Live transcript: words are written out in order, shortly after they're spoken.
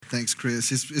Thanks,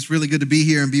 Chris. It's really good to be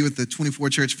here and be with the 24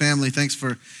 Church family. Thanks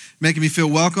for making me feel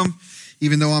welcome,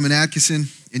 even though I'm an Atkinson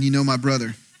and you know my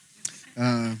brother.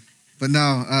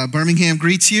 Birmingham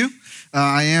greets you.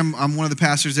 I'm one of the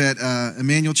pastors at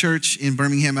Emmanuel Church in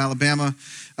Birmingham, Alabama.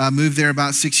 Moved there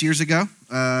about 6 years ago.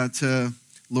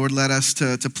 Lord led us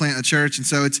to plant a church, and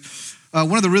so it's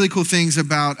one of the really cool things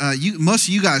about you. Most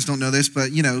of you guys don't know this,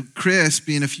 but Chris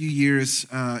being a few years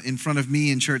in front of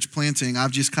me in church planting,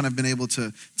 I've just kind of been able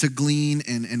to glean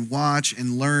and watch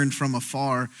and learn from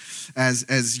afar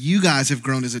as you guys have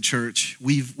grown as a church.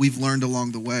 We've learned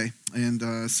along the way,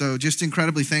 and so just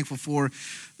incredibly thankful for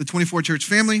the 24 Church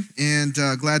family, and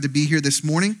glad to be here this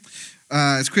morning.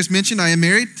 As Chris mentioned, I am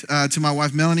married to my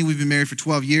wife Melanie. We've been married for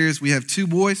 12 years. We have two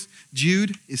boys.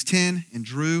 Jude is 10 and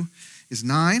Drew is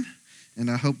 9. And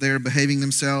I hope they're behaving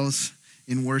themselves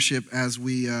in worship as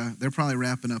they're probably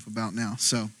wrapping up about now.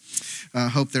 So I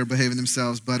hope they're behaving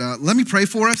themselves. But let me pray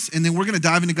for us, and then we're going to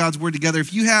dive into God's Word together.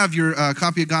 If you have your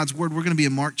copy of God's Word, we're going to be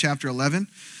in Mark chapter 11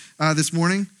 this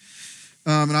morning.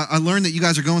 And I learned that you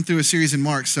guys are going through a series in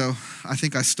Mark, so I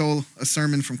think I stole a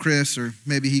sermon from Chris, or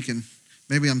maybe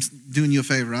I'm doing you a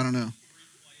favor. I don't know.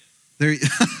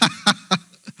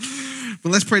 But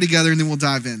let's pray together, and then we'll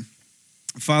dive in.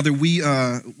 Father, we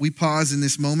pause in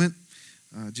this moment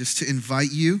just to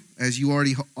invite you, as you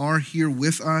already are here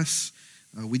with us.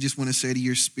 We just want to say to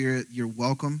your spirit, you're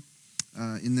welcome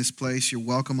in this place. You're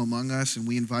welcome among us, and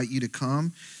we invite you to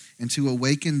come and to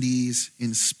awaken these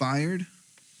inspired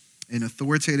and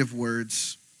authoritative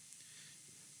words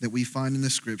that we find in the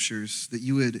scriptures, that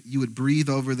you would breathe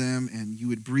over them and you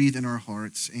would breathe in our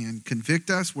hearts and convict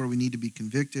us where we need to be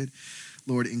convicted.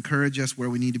 Lord, encourage us where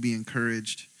we need to be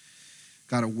encouraged.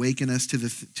 God, awaken us to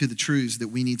the truths that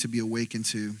we need to be awakened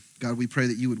to. God, we pray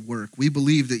that you would work. We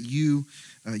believe that you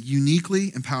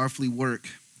uniquely and powerfully work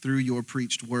through your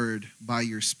preached word by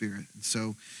your Spirit. And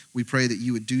so we pray that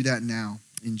you would do that now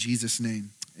in Jesus' name.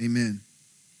 Amen.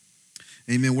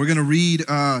 Amen. We're going to read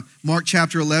Mark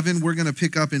chapter 11. We're going to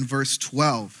pick up in verse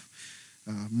 12.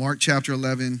 Mark chapter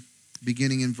 11,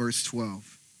 beginning in verse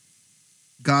 12.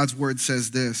 God's word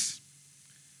says this.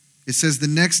 It says, the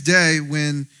next day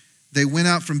when they went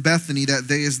out from Bethany, that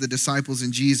day as the disciples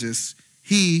and Jesus,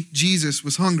 Jesus,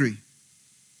 was hungry.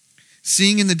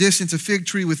 Seeing in the distance a fig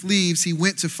tree with leaves, he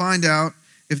went to find out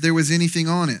if there was anything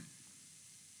on it.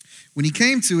 When he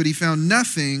came to it, he found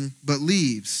nothing but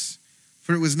leaves,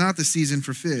 for it was not the season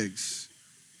for figs.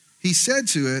 He said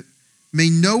to it, may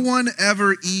no one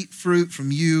ever eat fruit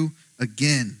from you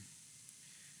again.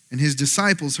 And his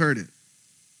disciples heard it.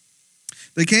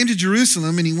 They came to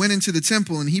Jerusalem, and he went into the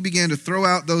temple, and he began to throw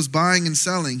out those buying and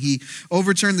selling. He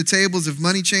overturned the tables of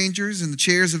money changers and the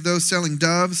chairs of those selling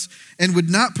doves, and would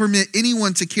not permit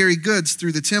anyone to carry goods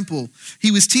through the temple.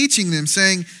 He was teaching them,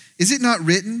 saying, is it not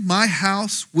written, my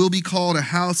house will be called a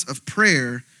house of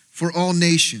prayer for all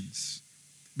nations,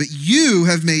 but you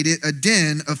have made it a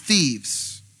den of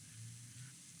thieves.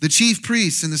 The chief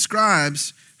priests and the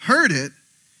scribes heard it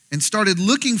and started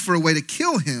looking for a way to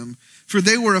kill him, for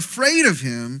they were afraid of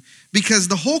him because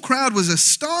the whole crowd was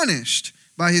astonished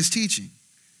by his teaching.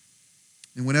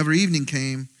 And whenever evening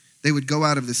came, they would go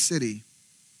out of the city.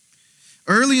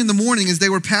 Early in the morning, as they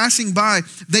were passing by,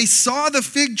 they saw the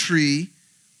fig tree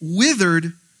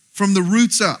withered from the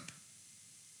roots up.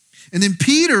 And then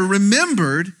Peter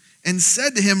remembered and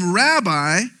said to him,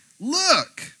 Rabbi,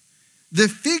 look, the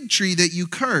fig tree that you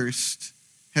cursed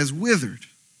has withered.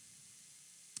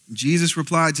 Jesus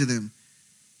replied to them,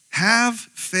 have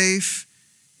faith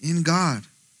in God.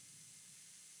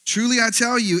 Truly I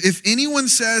tell you, if anyone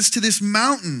says to this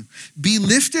mountain, be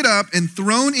lifted up and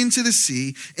thrown into the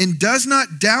sea, and does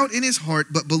not doubt in his heart,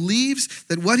 but believes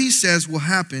that what he says will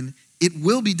happen, it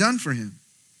will be done for him.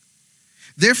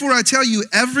 Therefore I tell you,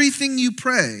 everything you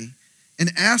pray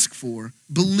and ask for,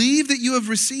 believe that you have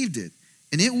received it,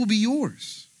 and it will be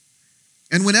yours.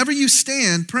 And whenever you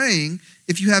stand praying,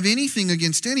 if you have anything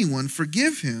against anyone,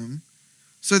 forgive him,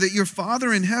 so that your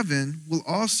Father in heaven will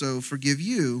also forgive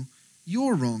you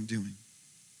your wrongdoing.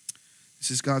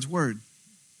 This is God's word.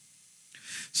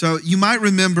 So you might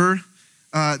remember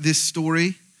this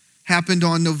story happened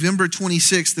on November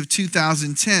 26th of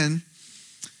 2010.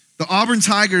 The Auburn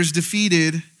Tigers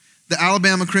defeated the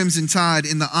Alabama Crimson Tide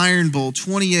in the Iron Bowl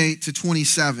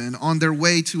 28-27 on their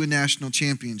way to a national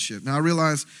championship. Now I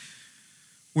realize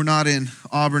we're not in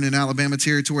Auburn and Alabama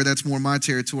territory. That's more my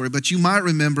territory. But you might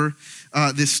remember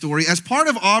this story. As part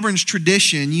of Auburn's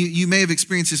tradition, you may have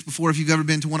experienced this before if you've ever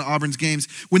been to one of Auburn's games.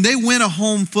 When they win a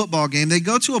home football game, they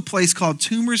go to a place called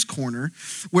Toomer's Corner,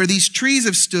 where these trees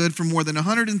have stood for more than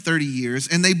 130 years,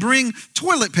 and they bring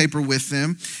toilet paper with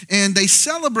them, and they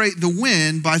celebrate the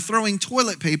win by throwing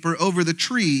toilet paper over the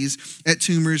trees at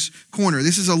Toomer's Corner.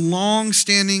 This is a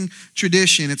long-standing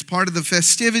tradition. It's part of the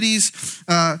festivities,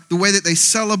 the way that they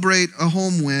celebrate a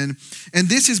home win. And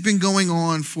this has been going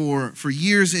on for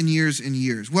years and years and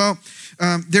years. Well,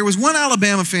 there was one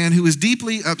Alabama fan who was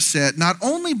deeply upset, not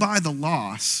only by the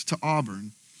loss to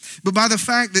Auburn, but by the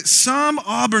fact that some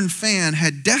Auburn fan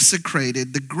had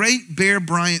desecrated the great Bear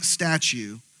Bryant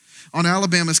statue on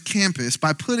Alabama's campus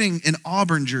by putting an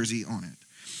Auburn jersey on it.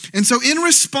 And so in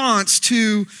response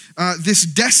to this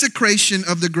desecration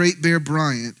of the great Bear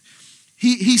Bryant,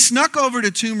 he snuck over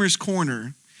to Toomer's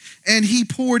Corner and he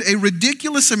poured a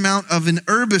ridiculous amount of an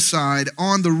herbicide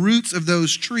on the roots of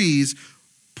those trees,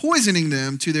 poisoning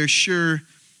them to their sure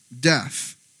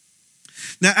death.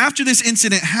 Now, after this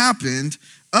incident happened,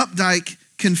 Updike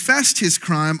confessed his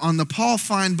crime on the Paul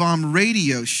Feinbaum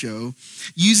radio show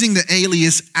using the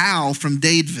alias Al from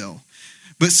Dadeville.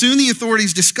 But soon the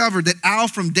authorities discovered that Al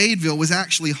from Dadeville was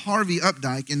actually Harvey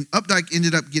Updike, and Updike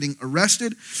ended up getting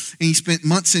arrested, and he spent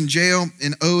months in jail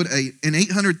and owed an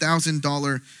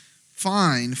 $800,000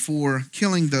 fine for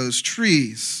killing those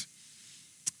trees.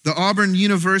 The Auburn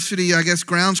University,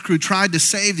 grounds crew tried to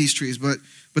save these trees, but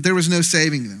there was no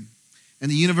saving them. And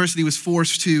the university was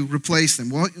forced to replace them.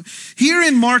 Well, here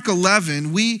in Mark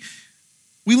 11, we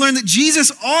learn that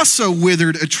Jesus also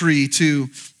withered a tree to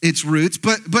its roots,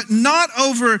 but not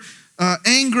over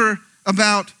anger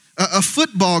about a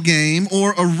football game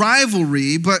or a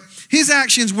rivalry, but his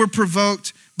actions were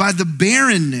provoked by the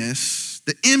barrenness,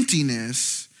 the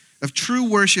emptiness of true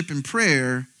worship and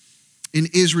prayer in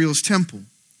Israel's temple.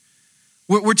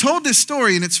 We're told this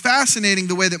story, and it's fascinating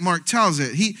the way that Mark tells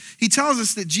it. He tells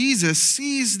us that Jesus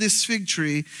sees this fig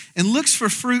tree and looks for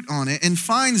fruit on it and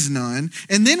finds none.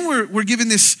 And then we're given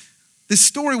this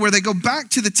story where they go back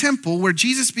to the temple where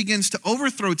Jesus begins to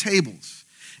overthrow tables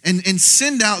and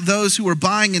send out those who are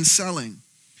buying and selling.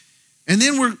 And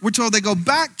then we're told they go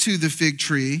back to the fig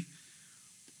tree,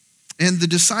 and the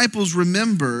disciples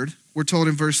remembered, we're told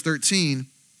in verse 13,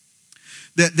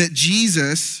 that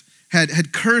Jesus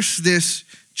had cursed this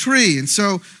tree. And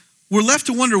so we're left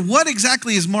to wonder, what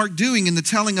exactly is Mark doing in the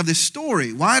telling of this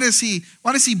story? Why does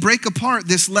he break apart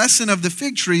this lesson of the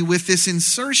fig tree with this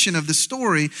insertion of the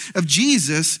story of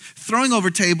Jesus throwing over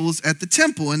tables at the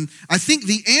temple? And I think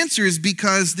the answer is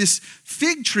because this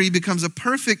fig tree becomes a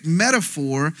perfect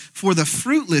metaphor for the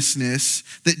fruitlessness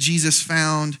that Jesus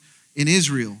found in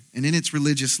Israel and in its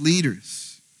religious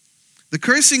leaders. The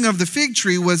cursing of the fig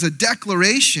tree was a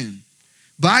declaration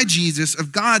by Jesus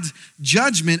of God's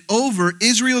judgment over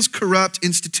Israel's corrupt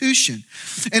institution.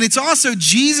 And it's also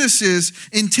Jesus's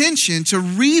intention to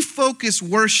refocus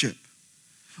worship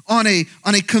on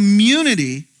a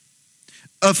community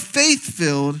of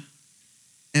faith-filled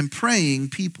and praying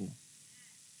people.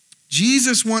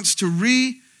 Jesus wants to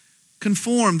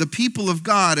reconform the people of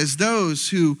God as those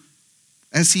who,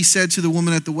 as he said to the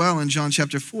woman at the well in John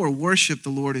chapter 4, worship the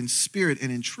Lord in spirit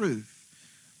and in truth.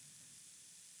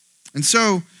 And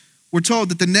so we're told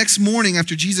that the next morning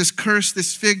after Jesus cursed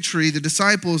this fig tree, the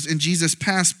disciples and Jesus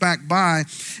passed back by,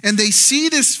 and they see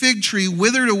this fig tree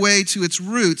withered away to its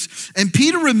roots. And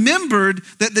Peter remembered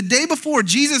that the day before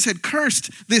Jesus had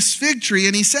cursed this fig tree,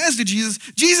 and he says to Jesus,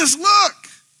 "Jesus, look,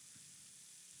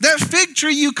 that fig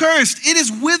tree you cursed, it is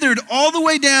withered all the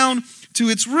way down to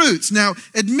its roots." Now,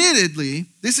 admittedly,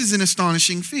 this is an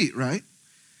astonishing feat, right?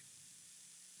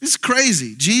 This is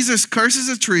crazy. Jesus curses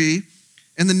a tree,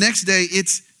 and the next day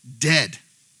it's dead.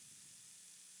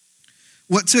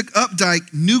 What took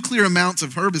Updike nuclear amounts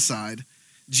of herbicide,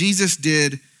 Jesus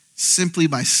did simply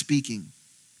by speaking.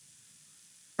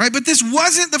 Right? But this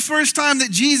wasn't the first time that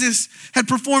Jesus had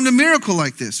performed a miracle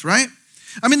like this, right?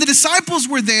 I mean, the disciples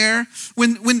were there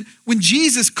when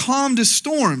Jesus calmed a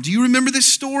storm. Do you remember this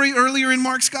story earlier in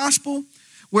Mark's gospel?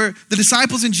 Where the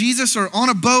disciples and Jesus are on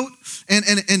a boat,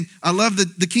 and I love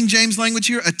the King James language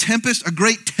here, a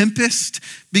great tempest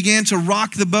began to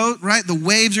rock the boat, right? The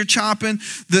waves are chopping,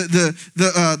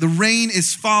 the rain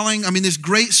is falling. I mean, this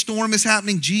great storm is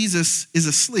happening. Jesus is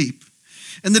asleep.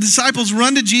 And the disciples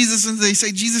run to Jesus and they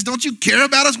say, "Jesus, don't you care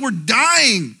about us? We're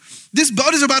dying. This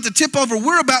boat is about to tip over.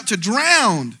 We're about to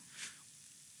drown."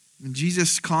 And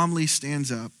Jesus calmly stands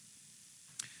up.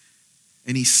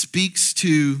 And he speaks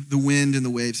to the wind and the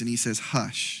waves and he says,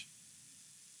 "Hush,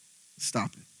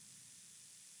 stop it."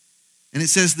 And it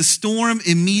says the storm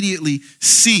immediately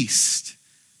ceased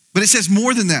But it says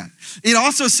more than that. It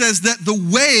also says that the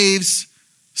waves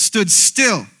stood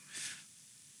still.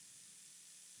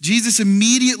 Jesus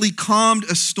immediately calmed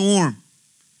a storm.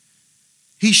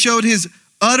 He showed his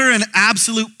utter and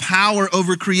absolute power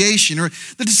over creation. Or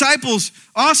the disciples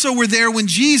also were there when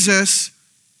Jesus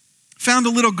found a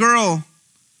little girl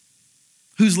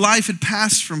whose life had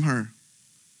passed from her.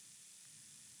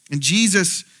 And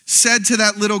Jesus said to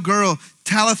that little girl,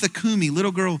 Talitha Kumi,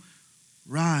 little girl,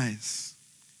 rise.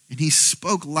 And he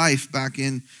spoke life back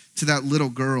into that little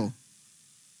girl.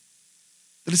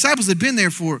 The disciples had been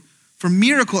there for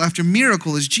miracle after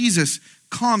miracle as Jesus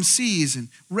calmed seas and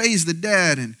raised the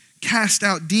dead and cast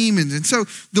out demons. And so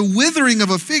the withering of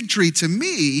a fig tree to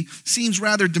me seems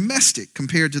rather domestic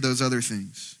compared to those other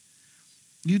things.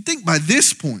 You'd think by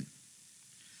this point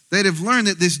they'd have learned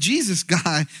that this Jesus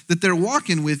guy that they're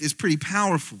walking with is pretty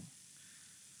powerful.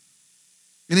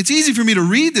 And it's easy for me to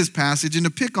read this passage and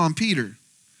to pick on Peter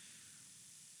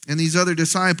and these other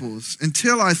disciples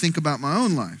until I think about my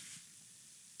own life.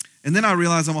 And then I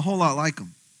realize I'm a whole lot like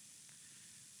them.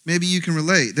 Maybe you can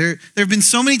relate. There have been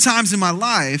so many times in my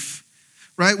life,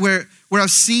 right, where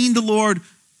I've seen the Lord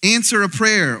answer a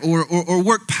prayer or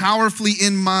work powerfully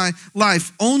in my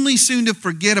life, only soon to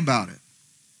forget about it.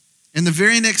 And the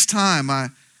very next time I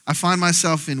find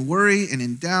myself in worry and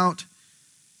in doubt,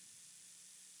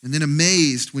 and then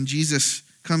amazed when Jesus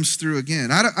comes through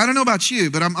again. I don't know about you,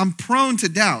 but I'm prone to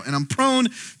doubt and I'm prone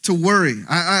to worry.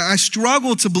 I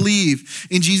struggle to believe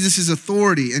in Jesus'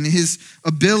 authority and his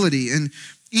ability. And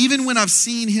even when I've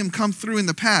seen him come through in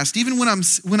the past, even when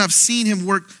I've seen him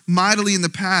work mightily in the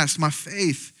past, my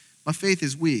faith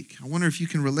is weak. I wonder if you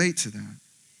can relate to that.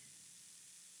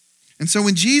 And so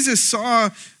when Jesus saw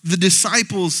the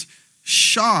disciples'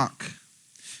 shock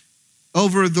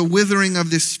over the withering of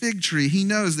this fig tree, he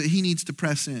knows that he needs to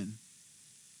press in.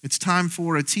 It's time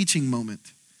for a teaching moment.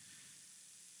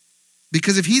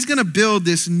 Because if he's going to build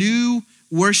this new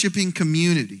worshiping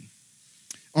community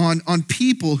on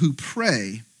people who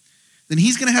pray, then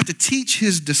he's going to have to teach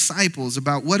his disciples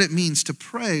about what it means to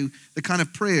pray the kind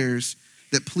of prayers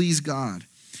that please God.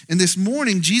 And this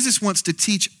morning, Jesus wants to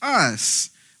teach us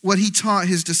what he taught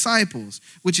his disciples,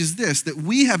 which is this, that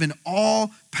we have an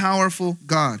all-powerful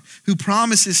God who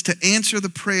promises to answer the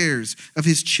prayers of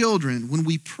his children when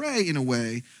we pray in a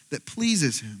way that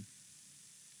pleases him.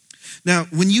 Now,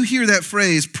 when you hear that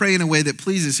phrase, pray in a way that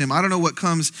pleases him, I don't know what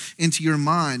comes into your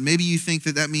mind. Maybe you think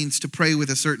that means to pray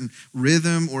with a certain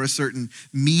rhythm or a certain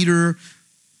meter,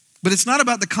 but it's not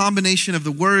about the combination of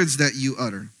the words that you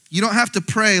utter. You don't have to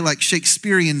pray like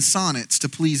Shakespearean sonnets to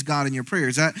please God in your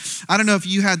prayers. I don't know if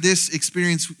you had this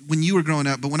experience when you were growing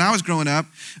up, but when I was growing up,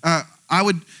 I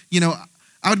would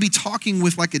be talking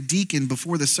with like a deacon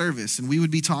before the service, and we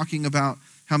would be talking about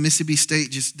how Mississippi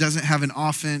State just doesn't have an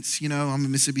offense. I'm a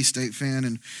Mississippi State fan,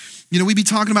 and we'd be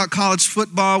talking about college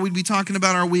football. We'd be talking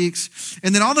about our weeks,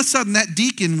 and then all of a sudden that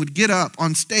deacon would get up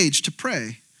on stage to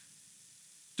pray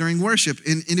during worship.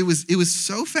 And it was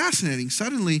so fascinating.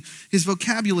 Suddenly, his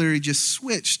vocabulary just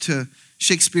switched to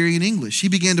Shakespearean English. He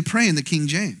began to pray in the King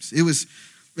James. It was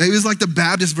like the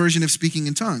Baptist version of speaking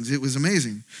in tongues. It was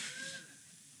amazing.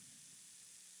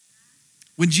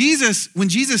 When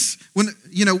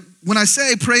I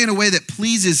say pray in a way that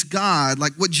pleases God,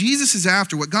 like what Jesus is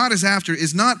after, what God is after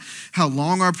is not how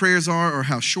long our prayers are or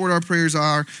how short our prayers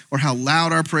are or how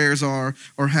loud our prayers are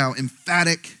or how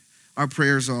emphatic our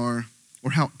prayers are or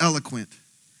how eloquent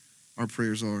our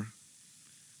prayers are.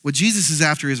 What Jesus is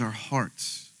after is our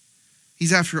hearts.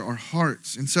 He's after our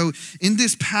hearts. And so in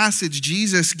this passage,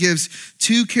 Jesus gives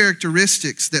two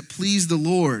characteristics that please the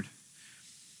Lord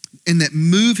and that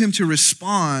move him to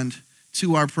respond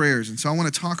to our prayers. And so I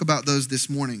want to talk about those this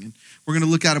morning. And we're going to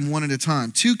look at them one at a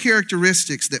time. Two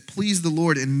characteristics that please the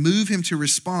Lord and move him to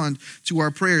respond to our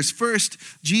prayers. First,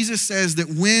 Jesus says that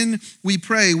when we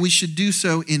pray, we should do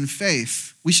so in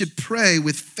faith. We should pray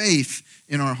with faith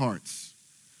in our hearts.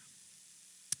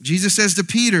 Jesus says to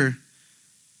Peter,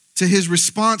 to his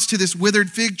response to this withered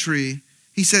fig tree,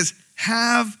 he says,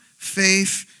 have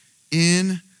faith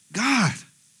in God.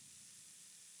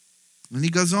 And he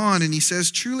goes on and he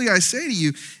says, truly I say to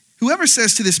you, whoever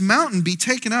says to this mountain, be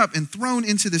taken up and thrown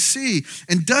into the sea,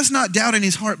 and does not doubt in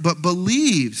his heart, but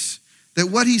believes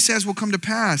that what he says will come to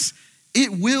pass,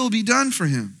 it will be done for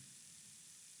him.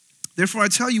 Therefore I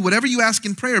tell you, whatever you ask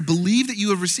in prayer, believe that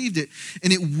you have received it,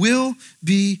 and it will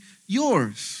be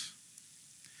yours.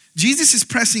 Jesus is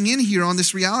pressing in here on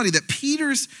this reality that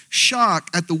Peter's shock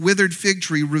at the withered fig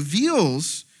tree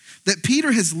reveals that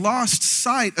Peter has lost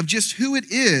sight of just who it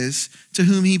is to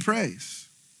whom he prays.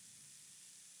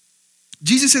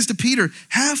 Jesus says to Peter,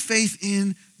 have faith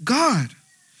in God.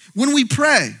 When we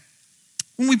pray,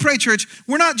 church,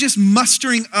 we're not just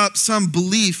mustering up some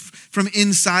belief from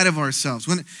inside of ourselves.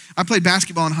 When I played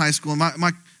basketball in high school,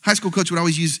 my high school coach would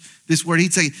always use this word.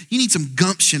 He'd say, you need some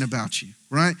gumption about you,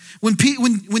 right? When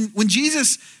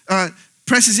Jesus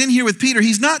presses in here with Peter,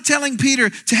 he's not telling Peter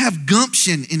to have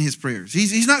gumption in his prayers.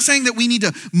 He's not saying that we need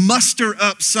to muster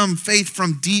up some faith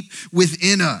from deep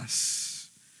within us.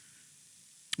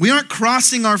 We aren't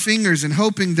crossing our fingers and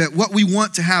hoping that what we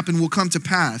want to happen will come to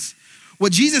pass.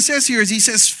 What Jesus says here is he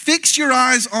says, fix your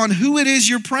eyes on who it is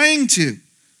you're praying to.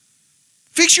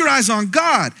 Fix your eyes on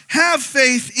God. Have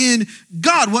faith in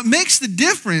God. What makes the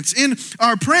difference in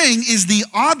our praying is the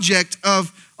object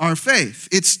of our faith.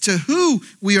 It's to who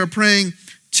we are praying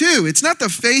to. It's not the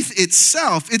faith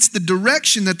itself. It's the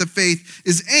direction that the faith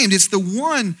is aimed. It's the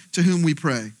one to whom we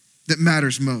pray that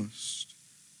matters most.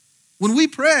 When we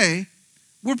pray,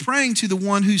 we're praying to the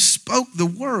one who spoke the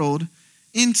world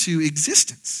into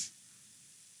existence.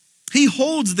 He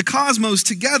holds the cosmos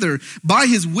together by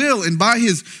his will and by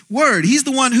his word. He's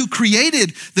the one who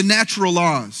created the natural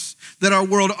laws that our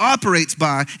world operates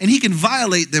by, and he can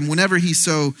violate them whenever he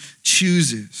so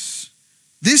chooses.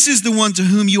 This is the one to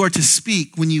whom you are to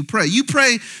speak when you pray. You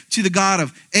pray to the God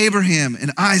of Abraham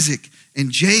and Isaac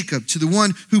and Jacob, to the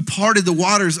one who parted the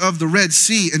waters of the Red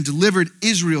Sea and delivered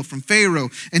Israel from Pharaoh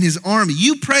and his army.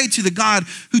 You pray to the God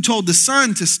who told the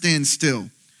sun to stand still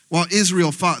while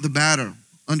Israel fought the battle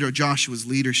under Joshua's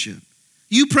leadership.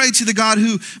 You pray to the God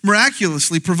who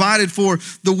miraculously provided for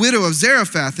the widow of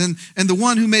Zarephath and the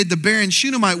one who made the barren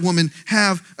Shunammite woman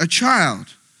have a child.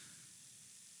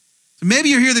 So maybe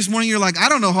you're here this morning, you're like, I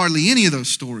don't know hardly any of those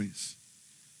stories.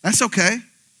 That's okay.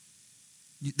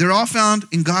 They're all found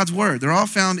in God's word. They're all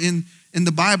found in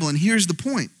the Bible. And here's the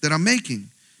point that I'm making.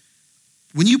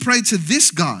 When you pray to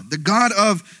this God, the God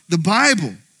of the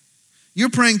Bible, you're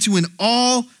praying to an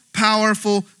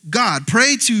all-powerful God.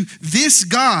 Pray to this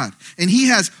God, and he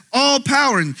has all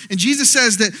power. And Jesus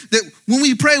says that when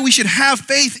we pray, we should have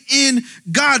faith in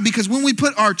God, because when we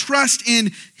put our trust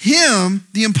in him,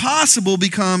 the impossible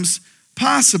becomes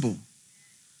possible.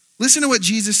 Listen to what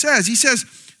Jesus says. He says,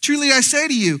 truly I say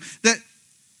to you that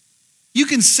you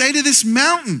can say to this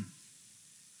mountain,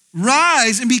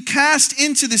 rise and be cast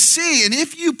into the sea. And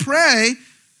if you pray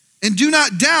and do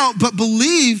not doubt, but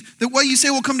believe that what you say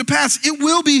will come to pass, it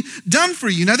will be done for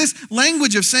you. Now, this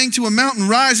language of saying to a mountain,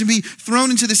 rise and be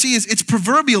thrown into the sea, it's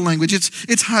proverbial language.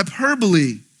 It's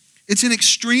hyperbole. It's an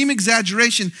extreme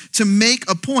exaggeration to make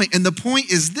a point. And the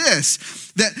point is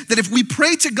this, that if we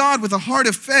pray to God with a heart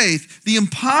of faith, the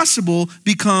impossible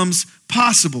becomes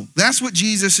possible. That's what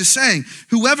Jesus is saying.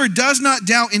 Whoever does not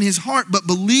doubt in his heart, but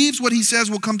believes what he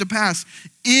says will come to pass,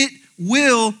 it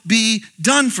will be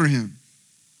done for him.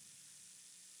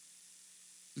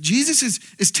 Jesus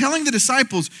is telling the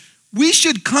disciples, we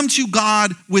should come to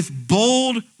God with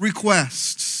bold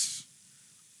requests,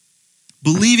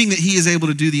 believing that he is able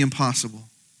to do the impossible.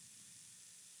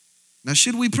 Now,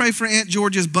 should we pray for Aunt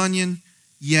Georgia's bunion?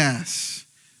 Yes,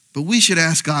 but we should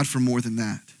ask God for more than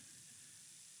that.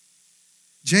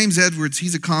 James Edwards,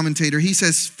 he's a commentator. He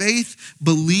says, faith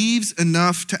believes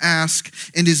enough to ask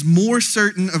and is more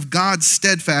certain of God's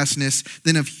steadfastness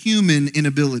than of human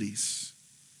inabilities.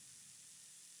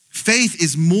 Faith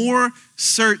is more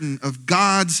certain of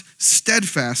God's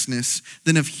steadfastness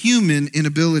than of human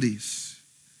inabilities.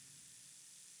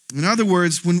 In other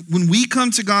words, when we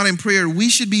come to God in prayer, we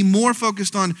should be more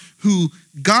focused on who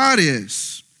God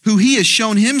is, who he has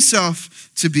shown himself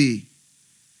to be,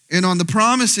 and on the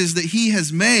promises that he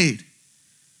has made,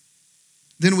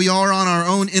 than we are on our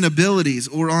own inabilities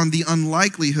or on the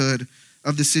unlikelihood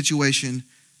of the situation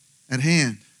at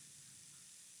hand.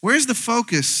 Where's the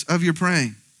focus of your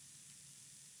praying?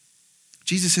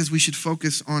 Jesus says we should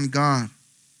focus on God.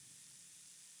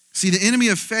 See, the enemy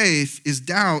of faith is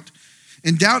doubt,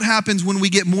 and doubt happens when we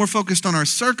get more focused on our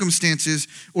circumstances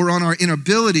or on our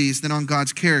inabilities than on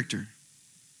God's character.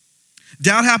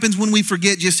 Doubt happens when we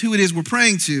forget just who it is we're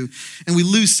praying to, and we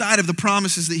lose sight of the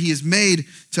promises that he has made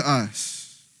to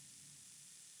us.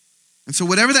 And so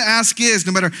whatever the ask is,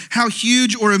 no matter how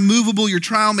huge or immovable your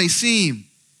trial may seem,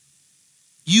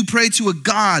 you pray to a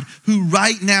God who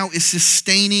right now is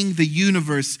sustaining the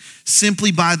universe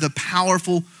simply by the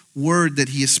powerful word that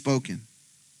he has spoken.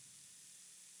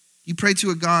 You pray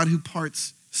to a God who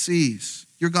parts seas.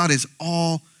 Your God is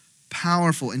all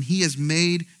powerful, and he has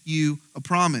made you a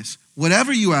promise.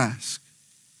 Whatever you ask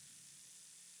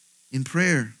in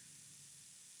prayer,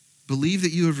 believe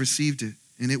that you have received it,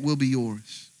 and it will be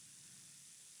yours.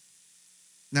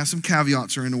 Now, some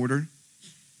caveats are in order.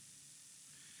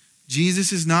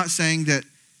 Jesus is not saying that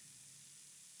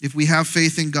if we have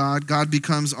faith in God, God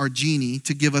becomes our genie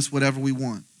to give us whatever we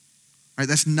want. All right,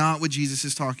 that's not what Jesus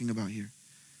is talking about here.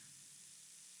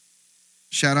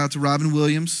 Shout out to Robin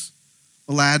Williams,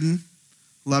 Aladdin.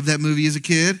 Loved that movie as a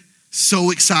kid.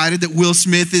 So excited that Will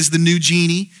Smith is the new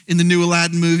genie in the new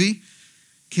Aladdin movie.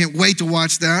 Can't wait to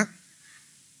watch that.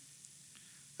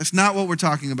 That's not what we're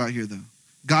talking about here, though.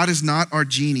 God is not our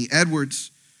genie.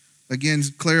 Edwards, again,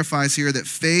 clarifies here that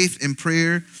faith and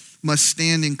prayer must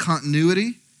stand in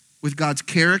continuity with God's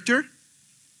character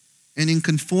and in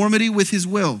conformity with his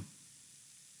will.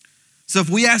 So if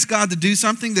we ask God to do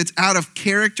something that's out of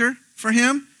character for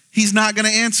him, he's not going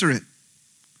to answer it,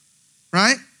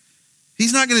 right?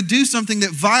 He's not going to do something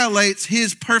that violates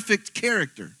his perfect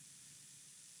character.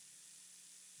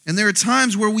 And there are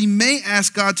times where we may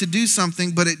ask God to do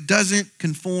something, but it doesn't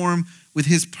conform with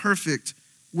his perfect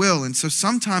will. And so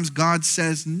sometimes God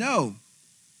says no.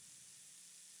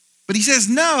 But he says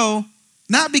no,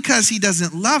 not because he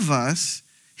doesn't love us.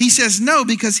 He says no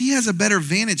because he has a better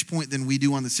vantage point than we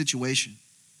do on the situation.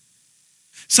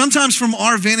 Sometimes from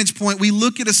our vantage point, we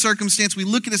look at a circumstance, we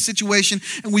look at a situation,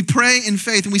 and we pray in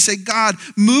faith, and we say, God,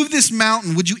 move this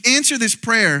mountain. Would you answer this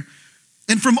prayer?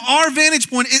 And from our vantage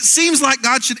point, it seems like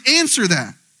God should answer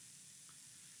that.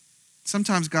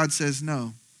 Sometimes God says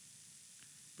no.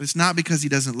 But it's not because he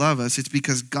doesn't love us. It's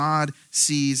because God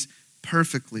sees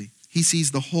perfectly. He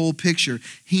sees the whole picture.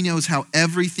 He knows how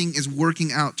everything is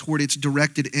working out toward its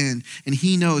directed end. And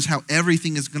he knows how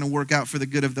everything is going to work out for the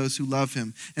good of those who love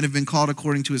him and have been called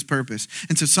according to his purpose.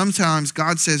 And so sometimes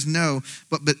God says no,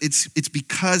 but it's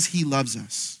because he loves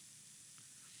us.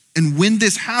 And when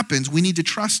this happens, we need to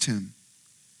trust him.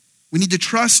 We need to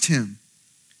trust him.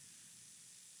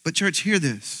 But church, hear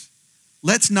this.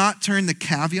 Let's not turn the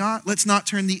caveat, let's not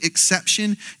turn the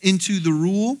exception into the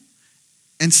rule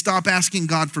and stop asking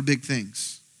God for big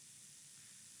things.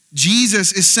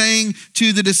 Jesus is saying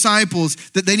to the disciples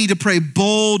that they need to pray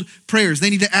bold prayers.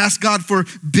 They need to ask God for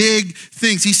big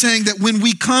things. He's saying that when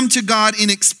we come to God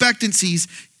in expectancy,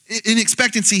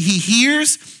 he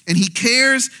hears and he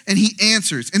cares and he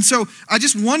answers. And so I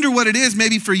just wonder what it is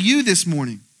maybe for you this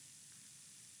morning.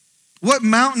 What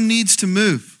mountain needs to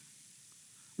move?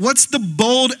 What's the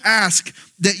bold ask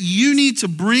that you need to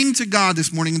bring to God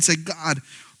this morning and say, God,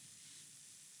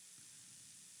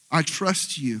 I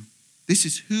trust you. This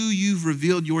is who you've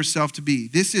revealed yourself to be.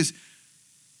 This is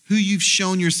who you've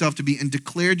shown yourself to be and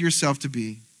declared yourself to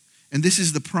be. And this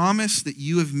is the promise that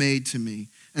you have made to me.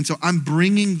 And so I'm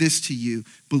bringing this to you,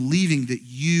 believing that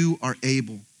you are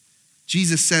able.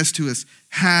 Jesus says to us,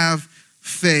 have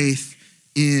faith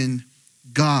in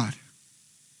God.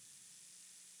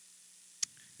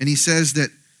 And he says that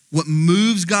what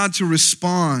moves God to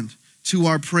respond to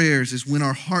our prayers is when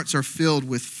our hearts are filled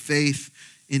with faith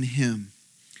in him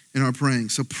in our praying.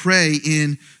 So pray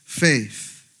in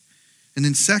faith. And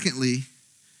then secondly,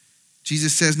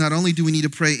 Jesus says not only do we need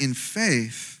to pray in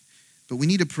faith, but we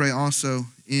need to pray also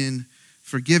in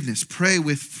forgiveness. Pray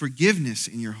with forgiveness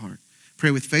in your heart. Pray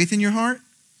with faith in your heart.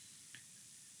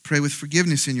 Pray with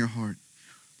forgiveness in your heart.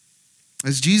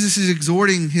 As Jesus is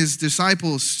exhorting his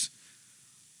disciples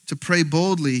to pray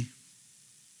boldly,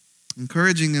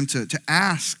 encouraging them to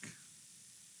ask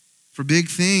for big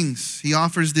things, he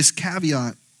offers this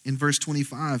caveat in verse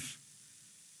 25.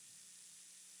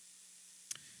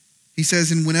 He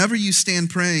says, and whenever you stand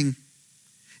praying,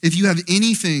 if you have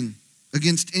anything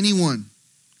against anyone,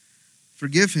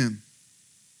 forgive him,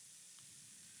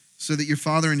 so that your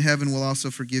Father in heaven will also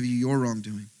forgive you your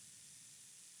wrongdoing.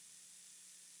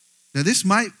 Now, this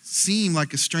might seem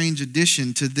like a strange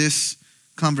addition to this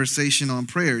conversation on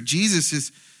prayer. Jesus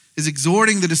is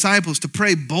exhorting the disciples to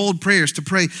pray bold prayers, to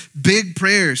pray big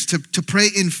prayers, to pray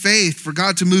in faith for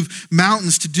God to move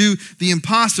mountains, to do the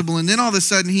impossible. And then all of a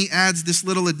sudden he adds this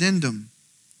little addendum,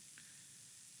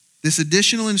 this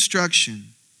additional instruction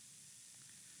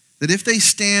that if they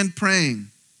stand praying,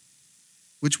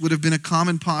 which would have been a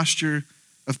common posture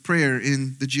of prayer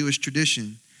in the Jewish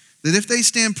tradition, that if they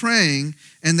stand praying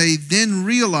and they then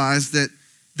realize that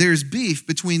there's beef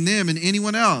between them and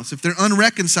anyone else, if they're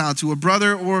unreconciled to a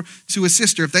brother or to a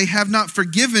sister, if they have not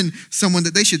forgiven someone,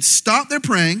 that they should stop their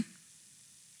praying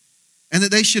and that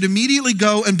they should immediately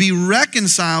go and be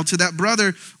reconciled to that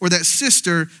brother or that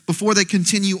sister before they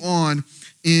continue on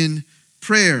in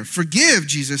prayer. Forgive,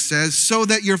 Jesus says, so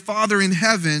that your Father in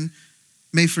heaven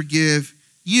may forgive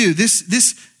you.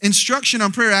 This instruction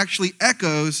on prayer actually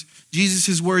echoes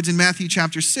Jesus' words in Matthew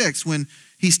chapter 6 when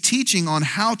he's teaching on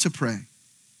how to pray.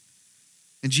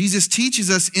 And Jesus teaches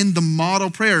us in the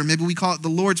model prayer, maybe we call it the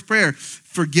Lord's Prayer,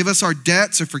 forgive us our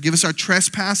debts or forgive us our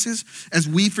trespasses as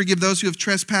we forgive those who have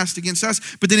trespassed against us.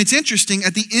 But then it's interesting,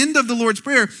 at the end of the Lord's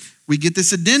Prayer, we get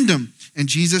this addendum. And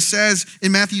Jesus says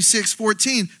in Matthew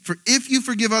 6:14, for if you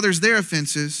forgive others their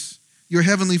offenses, your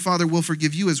heavenly Father will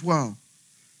forgive you as well.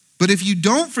 But if you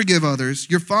don't forgive others,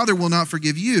 your Father will not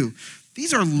forgive you.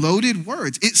 These are loaded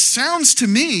words. It sounds to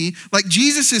me like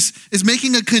Jesus is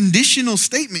making a conditional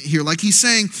statement here. Like he's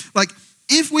saying, like,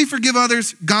 if we forgive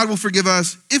others, God will forgive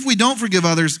us. If we don't forgive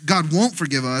others, God won't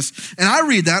forgive us. And I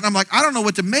read that and I'm like, I don't know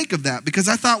what to make of that, because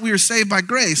I thought we were saved by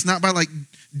grace, not by like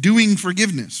doing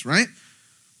forgiveness, right?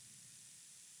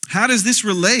 How does this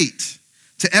relate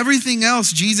to everything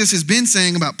else Jesus has been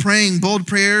saying about praying bold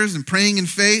prayers and praying in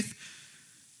faith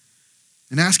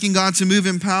and asking God to move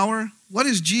in power? What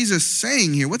is Jesus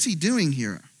saying here? What's he doing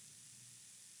here?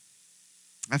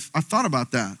 I've thought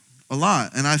about that a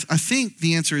lot, and I think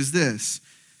the answer is this.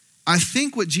 I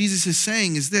think what Jesus is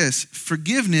saying is this: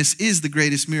 forgiveness is the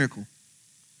greatest miracle.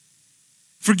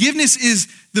 Forgiveness is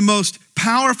the most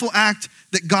powerful act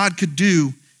that God could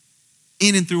do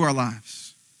in and through our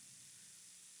lives.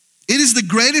 It is the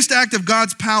greatest act of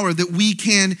God's power that we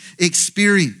can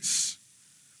experience.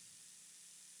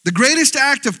 The greatest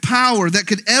act of power that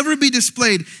could ever be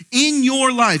displayed in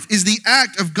your life is the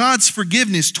act of God's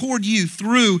forgiveness toward you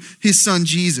through his son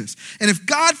Jesus. And if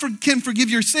God can forgive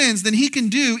your sins, then he can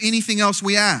do anything else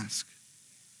we ask.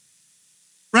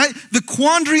 Right? The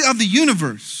quandary of the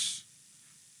universe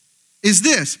is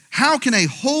this: how can a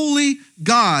holy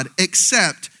God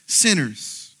accept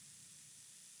sinners?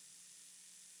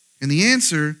 And the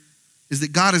answer is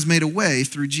that God has made a way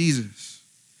through Jesus.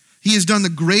 He has done the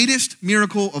greatest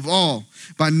miracle of all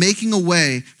by making a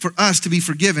way for us to be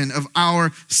forgiven of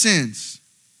our sins.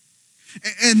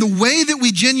 And the way that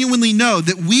we genuinely know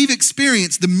that we've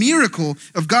experienced the miracle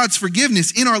of God's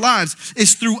forgiveness in our lives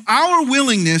is through our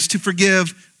willingness to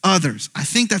forgive others. I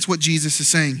think that's what Jesus is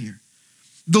saying here.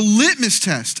 The litmus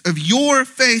test of your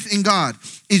faith in God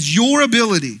is your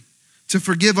ability to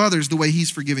forgive others the way he's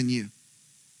forgiven you.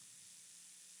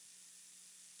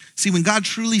 See, when God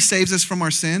truly saves us from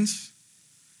our sins,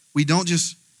 we don't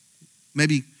just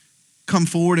maybe come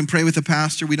forward and pray with a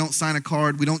pastor. We don't sign a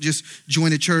card. We don't just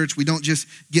join a church. We don't just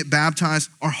get baptized.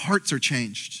 Our hearts are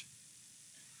changed.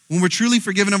 When we're truly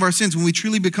forgiven of our sins, when we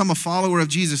truly become a follower of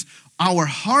Jesus, our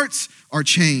hearts are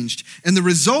changed. And the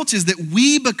result is that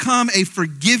we become a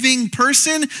forgiving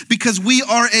person because we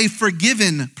are a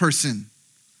forgiven person.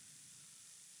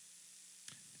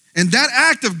 And that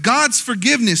act of God's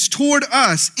forgiveness toward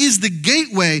us is the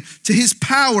gateway to his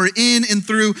power in and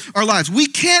through our lives. We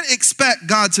can't expect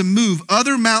God to move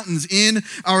other mountains in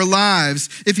our lives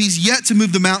if he's yet to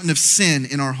move the mountain of sin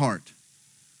in our heart.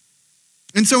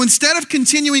 And so instead of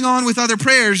continuing on with other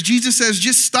prayers, Jesus says,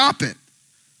 just stop it.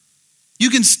 You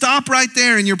can stop right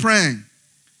there in your praying.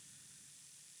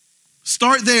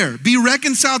 Start there. Be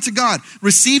reconciled to God.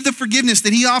 Receive the forgiveness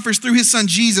that he offers through his son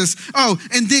Jesus. Oh,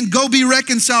 and then go be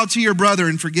reconciled to your brother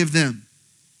and forgive them.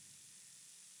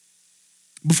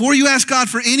 Before you ask God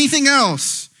for anything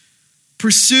else,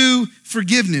 pursue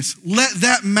forgiveness. Let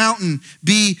that mountain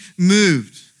be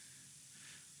moved.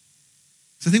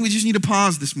 So I think we just need to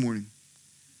pause this morning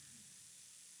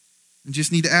and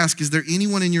just need to ask, is there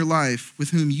anyone in your life with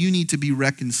whom you need to be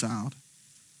reconciled?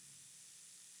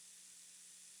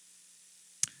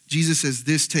 Jesus says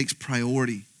this takes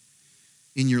priority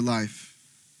in your life.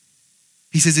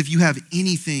 He says, if you have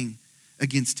anything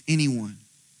against anyone,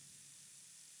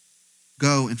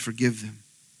 go and forgive them.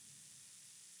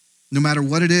 No matter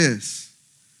what it is,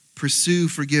 pursue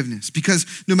forgiveness. Because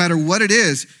no matter what it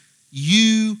is,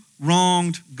 you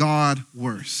wronged God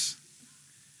worse.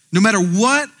 No matter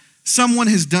what someone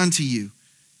has done to you,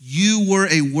 you were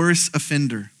a worse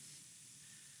offender.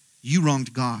 You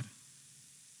wronged God.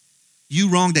 You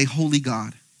wronged a holy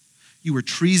God. You were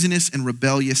treasonous and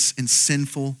rebellious and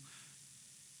sinful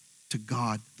to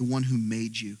God, the one who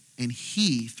made you. And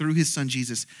he, through his son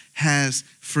Jesus, has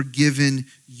forgiven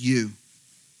you.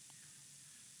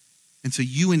 And so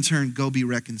you in turn go be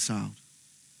reconciled.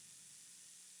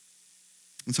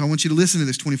 And so I want you to listen to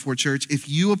this, 24 Church. If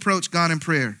you approach God in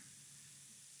prayer,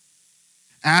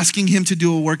 asking him to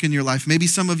do a work in your life. Maybe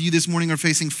some of you this morning are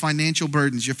facing financial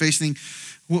burdens. You're facing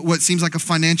what seems like a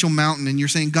financial mountain, and you're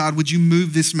saying, God, would you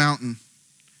move this mountain?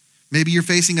 Maybe you're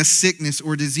facing a sickness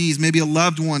or disease. Maybe a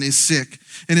loved one is sick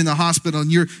and in the hospital,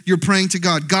 and you're praying to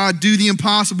God, God, do the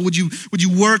impossible. Would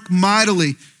you work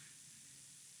mightily?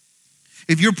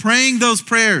 If you're praying those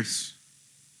prayers,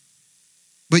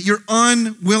 but you're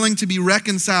unwilling to be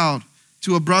reconciled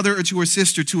to a brother or to a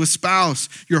sister, to a spouse,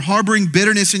 you're harboring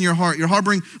bitterness in your heart, you're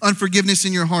harboring unforgiveness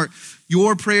in your heart,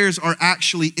 your prayers are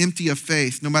actually empty of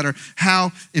faith. No matter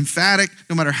how emphatic,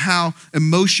 no matter how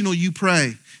emotional you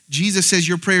pray, Jesus says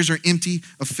your prayers are empty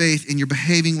of faith and you're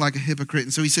behaving like a hypocrite.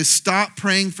 And so he says, stop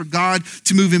praying for God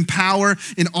to move in power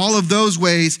in all of those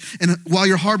ways. And while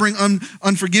you're harboring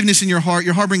unforgiveness in your heart,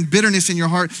 you're harboring bitterness in your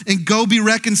heart, and go be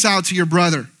reconciled to your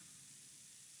brother.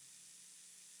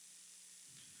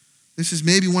 This is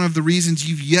maybe one of the reasons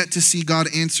you've yet to see God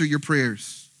answer your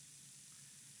prayers,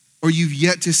 or you've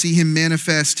yet to see him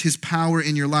manifest his power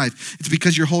in your life. It's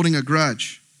because you're holding a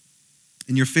grudge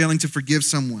and you're failing to forgive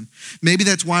someone. Maybe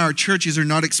that's why our churches are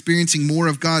not experiencing more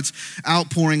of God's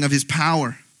outpouring of his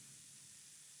power.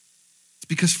 It's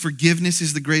because forgiveness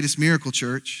is the greatest miracle,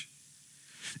 church.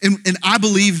 And I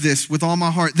believe this with all my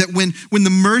heart, that when the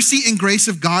mercy and grace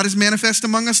of God is manifest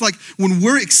among us, like when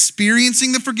we're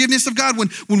experiencing the forgiveness of God,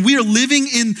 when we are living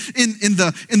in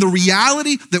the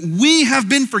reality that we have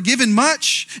been forgiven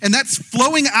much, and that's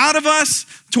flowing out of us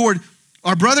toward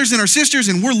our brothers and our sisters,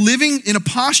 and we're living in a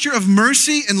posture of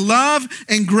mercy and love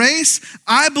and grace,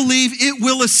 I believe it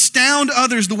will astound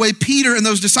others the way Peter and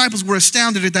those disciples were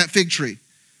astounded at that fig tree.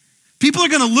 People are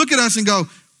going to look at us and go,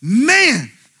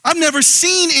 man, I've never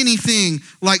seen anything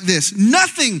like this.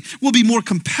 Nothing will be more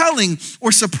compelling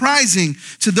or surprising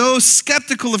to those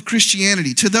skeptical of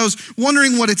Christianity, to those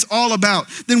wondering what it's all about,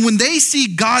 than when they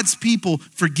see God's people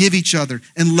forgive each other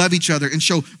and love each other and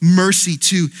show mercy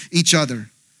to each other.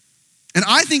 And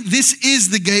I think this is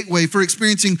the gateway for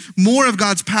experiencing more of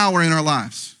God's power in our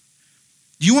lives.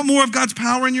 Do you want more of God's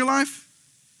power in your life?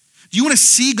 Do you want to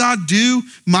see God do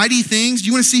mighty things? Do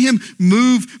you want to see him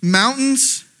move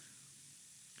mountains?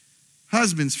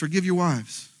 Husbands, forgive your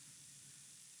wives.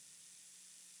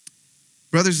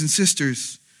 Brothers and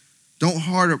sisters, don't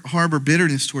harbor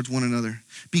bitterness towards one another.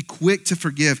 Be quick to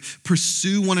forgive.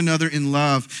 Pursue one another in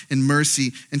love and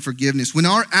mercy and forgiveness. When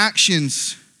our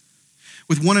actions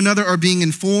with one another are being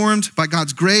informed by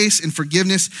God's grace and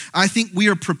forgiveness, I think we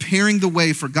are preparing the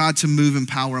way for God to move in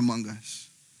power among us.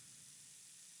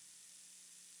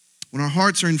 When our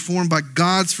hearts are informed by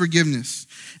God's forgiveness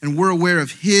and we're aware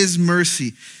of his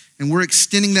mercy and we're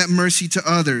extending that mercy to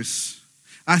others,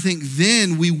 I think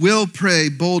then we will pray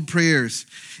bold prayers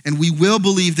and we will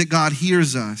believe that God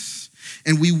hears us.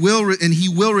 And he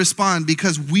will respond,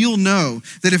 because we'll know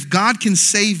that if God can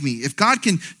save me, if God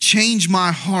can change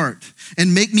my heart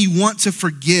and make me want to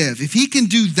forgive, if he can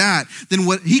do that, then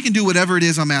he can do whatever it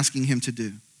is I'm asking him to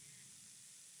do.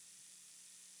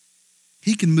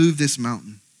 He can move this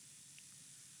mountain.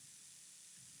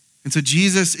 And so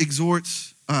Jesus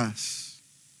exhorts us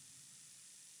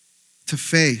to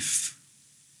faith.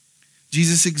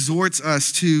 Jesus exhorts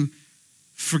us to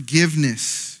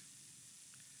forgiveness.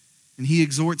 And he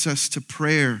exhorts us to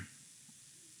prayer.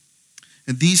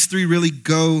 And these three really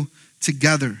go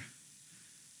together: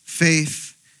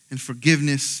 faith and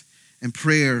forgiveness and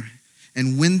prayer.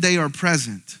 And when they are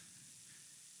present,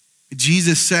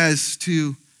 Jesus says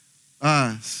to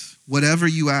us, whatever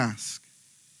you ask,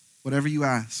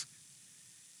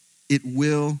 it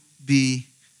will be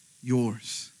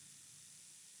yours.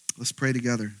 Let's pray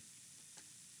together.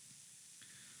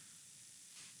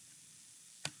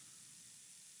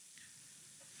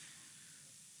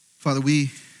 Father, we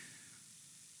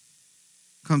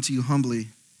come to you humbly,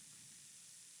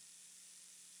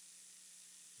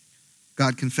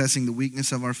 God, confessing the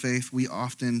weakness of our faith. We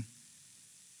often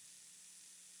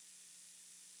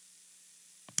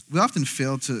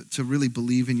fail to really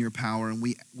believe in your power, and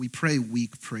we pray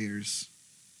weak prayers.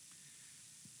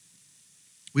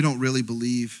 We don't really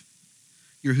believe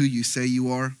you're who you say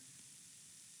you are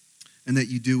and that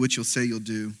you do what you'll say you'll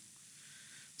do.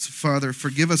 So, Father,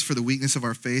 forgive us for the weakness of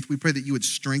our faith. We pray that you would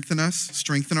strengthen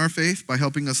our faith by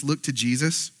helping us look to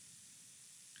Jesus.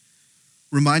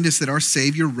 Remind us that our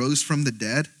Savior rose from the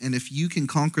dead, and if you can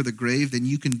conquer the grave, then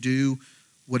you can do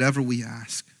whatever we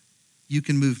ask. You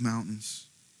can move mountains.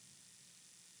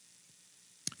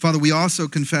 Father, we also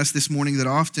confess this morning that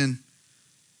often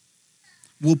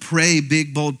we'll pray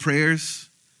big, bold prayers,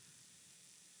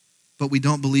 but we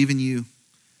don't believe in you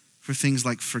for things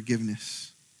like forgiveness.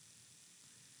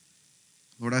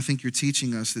 Lord, I think you're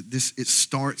teaching us that it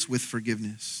starts with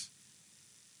forgiveness.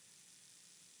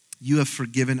 You have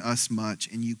forgiven us much,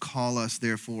 and you call us,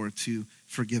 therefore, to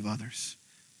forgive others,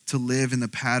 to live in the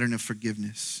pattern of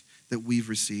forgiveness that we've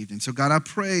received. And so, God, I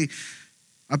pray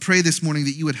this morning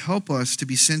that you would help us to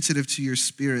be sensitive to your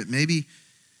Spirit. Maybe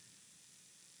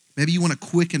you want to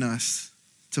quicken us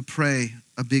to pray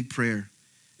a big prayer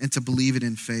and to believe it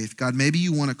in faith. God, maybe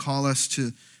you want to call us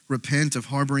to repent of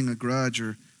harboring a grudge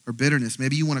or or bitterness.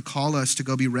 Maybe you want to call us to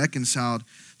go be reconciled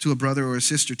to a brother or a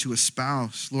sister, to a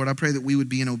spouse. Lord, I pray that we would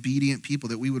be an obedient people,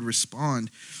 that we would respond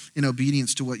in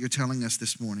obedience to what you're telling us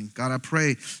this morning. God, I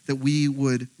pray that we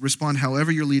would respond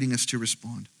however you're leading us to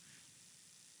respond.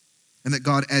 And that,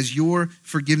 God, as your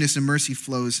forgiveness and mercy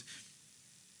flows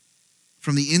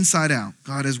from the inside out,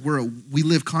 God, as we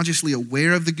live consciously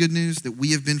aware of the good news that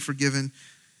we have been forgiven,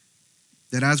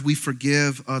 that as we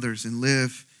forgive others and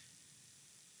live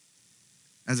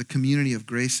as a community of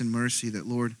grace and mercy, that,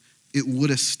 Lord, it would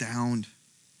astound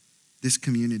this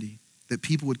community, that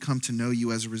people would come to know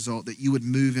you as a result, that you would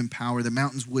move in power, the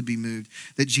mountains would be moved,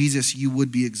 that Jesus, you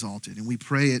would be exalted. And we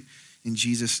pray it in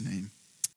Jesus' name.